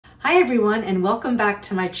Hi everyone, and welcome back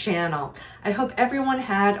to my channel. I hope everyone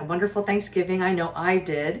had a wonderful Thanksgiving. I know I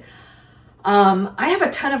did. I have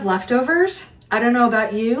a ton of leftovers. I don't know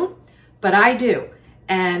about you, but I do.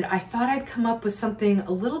 And I thought I'd come up with something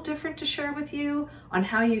a little different to share with you on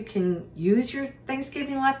how you can use your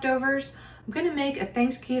Thanksgiving leftovers. I'm gonna make a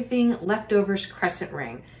Thanksgiving leftovers crescent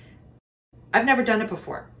ring. I've never done it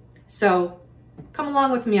before. So come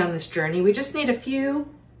along with me on this journey. We just need a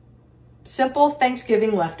few simple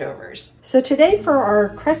Thanksgiving leftovers. So today for our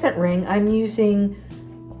crescent ring, I'm using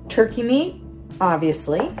turkey meat,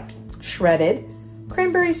 obviously, shredded,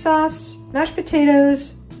 cranberry sauce, mashed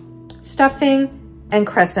potatoes, stuffing, and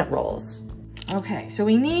crescent rolls. Okay, so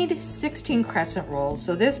we need 16 crescent rolls.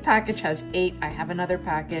 So this package has 8. I have another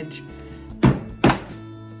package.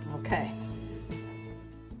 Okay.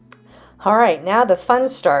 All right, now the fun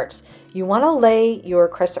starts. You want to lay your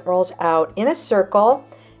crescent rolls out in a circle,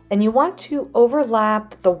 and you want to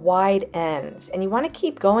overlap the wide ends, and you want to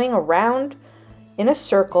keep going around in a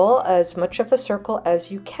circle, as much of a circle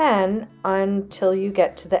as you can, until you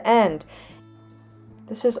get to the end.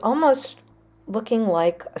 This is almost looking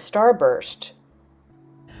like a starburst.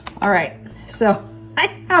 All right, so I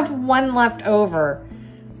have one left over.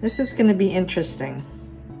 This is going to be interesting.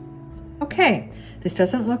 Okay, this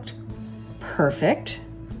doesn't look perfect,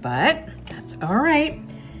 but that's all right.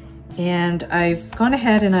 And I've gone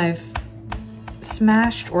ahead and I've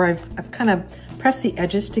smashed, or I've kind of pressed the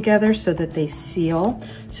edges together so that they seal,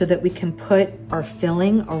 so that we can put our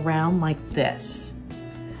filling around like this.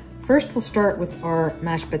 First, we'll start with our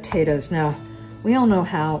mashed potatoes. Now, we all know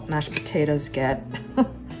how mashed potatoes get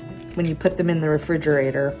when you put them in the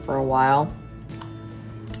refrigerator for a while.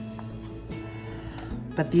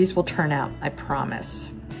 But these will turn out, I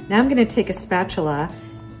promise. Now I'm gonna take a spatula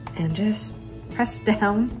and just press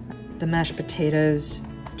down the mashed potatoes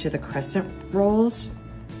to the crescent rolls.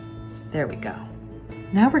 There we go.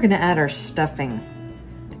 Now we're gonna add our stuffing.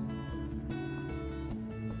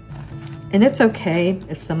 And it's okay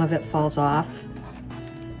if some of it falls off.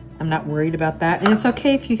 I'm not worried about that. And it's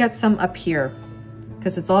okay if you get some up here,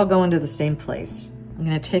 because it's all going to the same place. I'm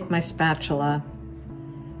gonna take my spatula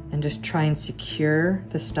and just try and secure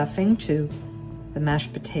the stuffing to the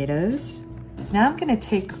mashed potatoes. Now I'm gonna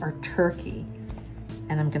take our turkey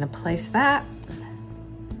and I'm gonna place that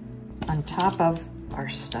on top of our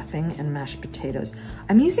stuffing and mashed potatoes.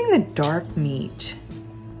 I'm using the dark meat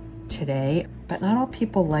today, but not all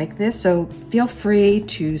people like this, so feel free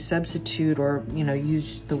to substitute or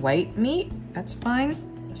use the white meat, that's fine.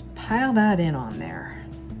 Just pile that in on there.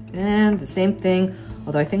 And the same thing,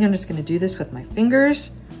 although I think I'm just gonna do this with my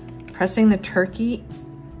fingers, pressing the turkey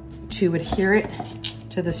to adhere it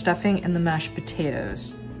to the stuffing and the mashed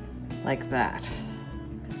potatoes, like that.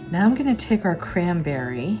 Now I'm gonna take our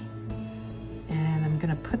cranberry and I'm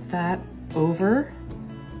gonna put that over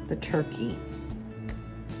the turkey.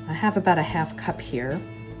 I have about a half cup here.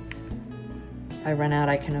 If I run out,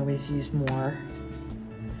 I can always use more.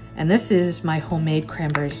 And this is my homemade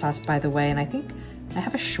cranberry sauce, by the way, and I think I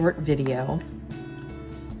have a short video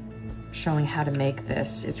showing how to make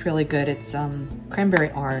this. It's really good. It's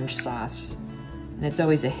cranberry orange sauce, and it's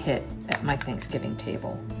always a hit at my Thanksgiving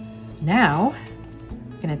table. Now,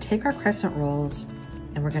 we're gonna take our crescent rolls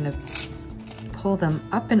and we're gonna pull them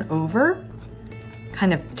up and over,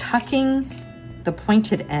 kind of tucking the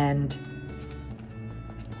pointed end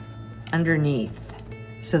underneath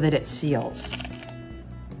so that it seals.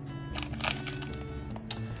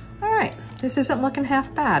 All right, this isn't looking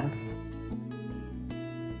half bad.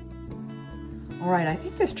 All right, I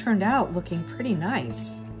think this turned out looking pretty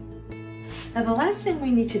nice. Now the last thing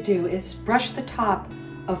we need to do is brush the top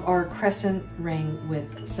of our crescent ring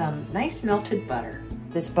with some nice melted butter.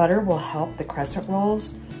 This butter will help the crescent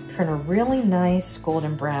rolls turn a really nice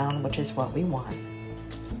golden brown, which is what we want.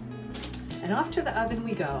 And off to the oven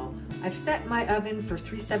we go. I've set my oven for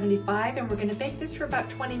 375 and we're gonna bake this for about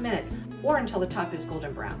 20 minutes or until the top is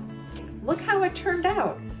golden brown. Look how it turned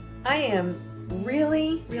out. I am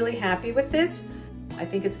really, really happy with this. I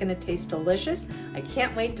think it's gonna taste delicious. I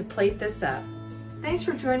can't wait to plate this up. Thanks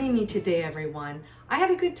for joining me today, everyone. I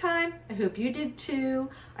had a good time. I hope you did too.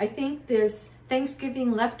 I think this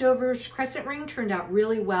Thanksgiving leftovers crescent ring turned out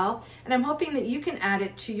really well, and I'm hoping that you can add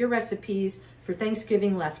it to your recipes for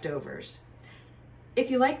Thanksgiving leftovers. If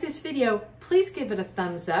you like this video, please give it a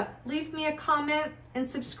thumbs up, leave me a comment, and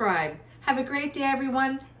subscribe. Have a great day,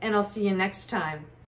 everyone, and I'll see you next time.